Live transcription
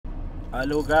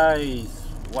Hello guys,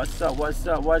 what's up?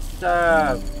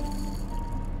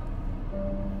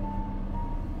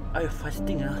 I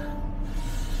fasting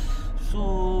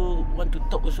so want to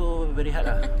talk also very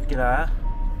hard Okay lah.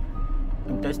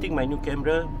 I'm testing my new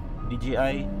camera,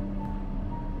 DJI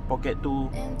Pocket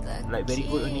 2, like very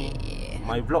good only.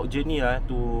 My vlog journey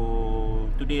to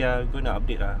today gonna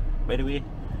update By the way,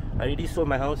 I already sold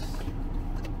my house,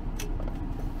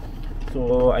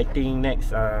 so I think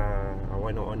next I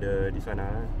want to on this one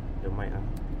the mic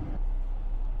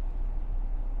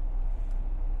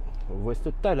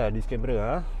versatile lah this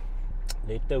camera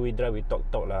Later we drive, we talk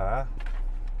lah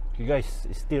Okay guys,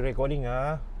 it's still recording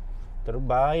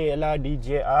Terbaik lah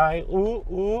DJI.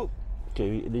 Okay,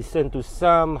 we listen to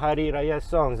some Hari Raya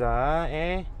songs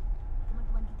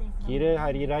Kira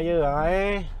Hari Raya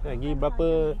lagi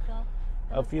berapa,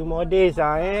 a few more days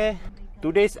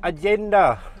Today's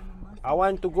agenda, I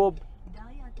want to go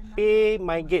pay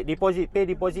my gate deposit,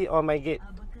 on my gate.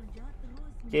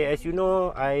 Okay, as you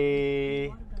know,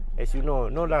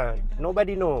 no lah,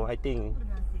 nobody know I think.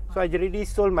 So I already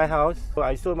sold my house. So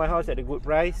I sold my house at a good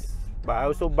price, but I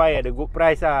also buy at a good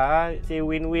price Say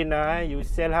win-win You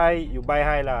sell high, you buy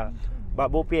high lah.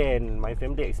 But bopian, my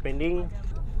family expanding.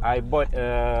 I bought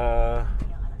a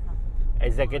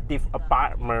executive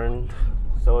apartment,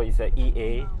 so it's a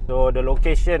EA. So the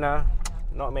location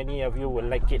not many of you will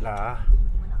like it lah.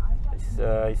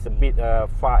 It's a bit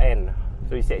far end.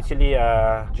 So it's actually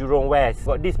Jurong West.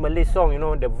 Got this Malay song, you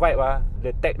know, the vibe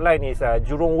the tagline is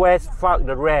Jurong West, fuck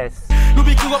the rest.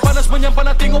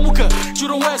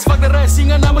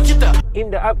 In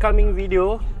the upcoming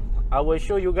video, I will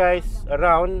show you guys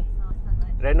around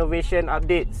renovation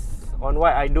updates on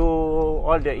what I do,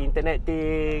 all the internet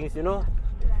things, you know,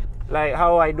 like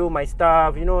how I do my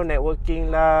stuff, you know,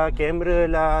 networking lah, camera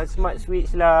lah, smart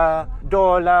switch lah,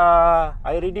 door lah.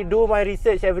 I already do my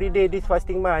research every day. This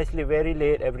fasting month, I sleep very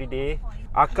late every day.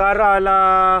 Akara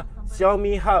lah,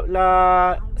 Xiaomi hub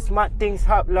lah, Smart Things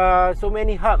hub lah, so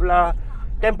many hub lah,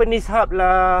 Tampines hub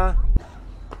lah.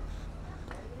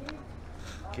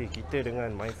 Okay, kita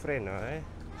dengan my friend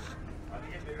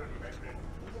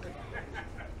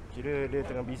Kira dia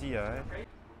tengah busy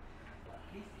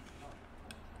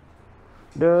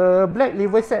The black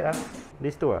liver set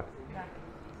This two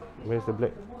Where's the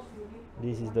black?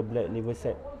 This is the black liver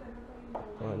set.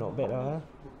 Not bad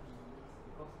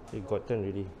They gotten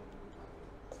already.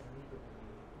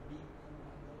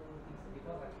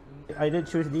 I did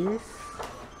choose this.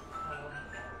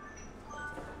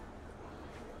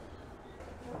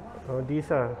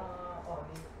 This Okay.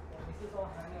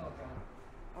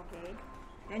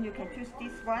 Then you can choose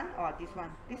this one or this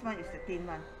one. This one is the thin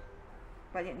one.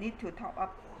 But you need to top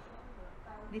up.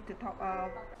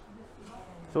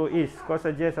 So kau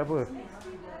suggest apa?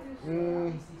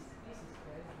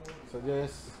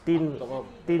 Suggest thin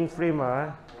frame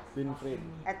thin frame.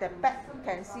 At the back you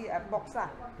can see a box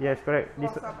Yes, correct.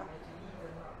 This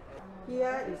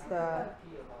here is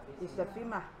the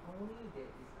frame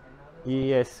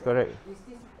Yes, correct.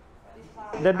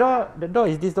 The door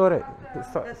is this door, right?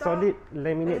 Solid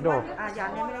laminate door.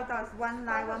 Yeah, laminate door is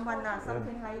 1911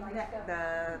 something like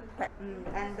that.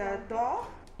 And the door.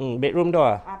 Bedroom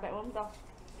door. Bedroom door.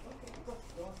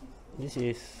 This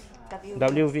is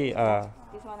WV.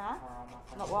 This one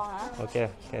not wrong Okay,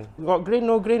 can. Got grain,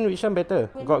 no grain, which one better?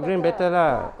 Got grain better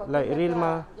lah. Like real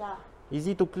Yeah.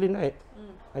 Easy to clean, right?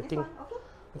 I think.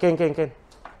 Okay. Can.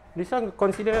 This one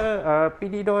consider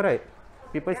PD door, right?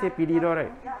 People say PD door,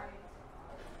 right? Yeah.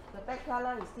 The back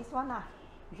color is this one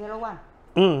 01.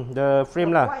 The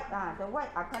frame lah. White the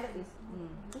white color is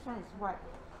this one is white.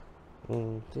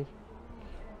 See.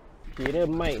 Kira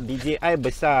mic DJI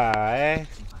besar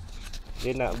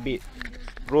Dia nak beat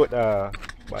road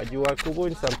Baju aku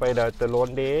pun sampai dah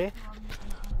terlonde.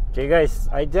 Okay guys,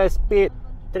 I just paid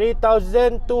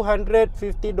 $3,250,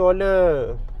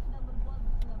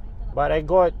 but I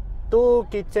got 2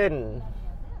 kitchen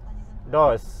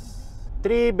doors,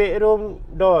 3 bedroom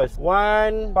doors,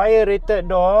 1 fire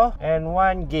rated door and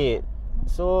 1 gate.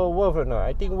 So worth or not?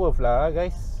 I think worth lah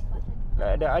guys.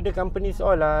 The other companies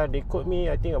all they quote me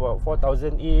I think about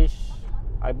 4,000 each.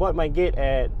 I bought my gate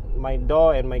at my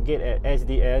door and my gate at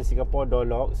SDL, Singapore Door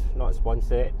Locks. Not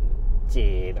sponsored.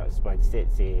 Not sponsored.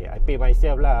 I pay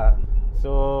myself lah. So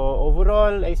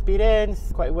overall experience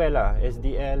quite well lah.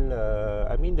 SDL.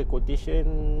 I mean the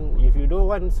quotation. If you don't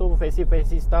want so fancy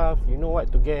stuff, you know what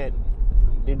to get.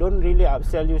 They don't really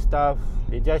upsell you stuff.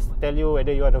 They just tell you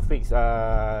whether you want to fix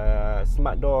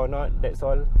smart door or not. That's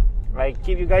all. I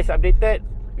keep you guys updated.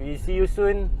 We see you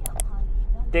soon.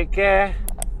 Take care.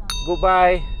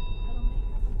 Goodbye.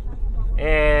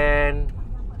 And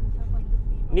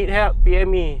Need help,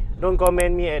 PM me. Don't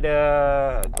comment me at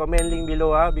the comment link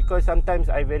below because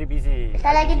sometimes I very busy.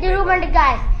 Saya lagi di rumah deh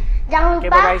guys. Jangan lupa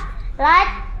Okay, bye-bye.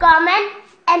 like, comment,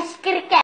 and subscribe.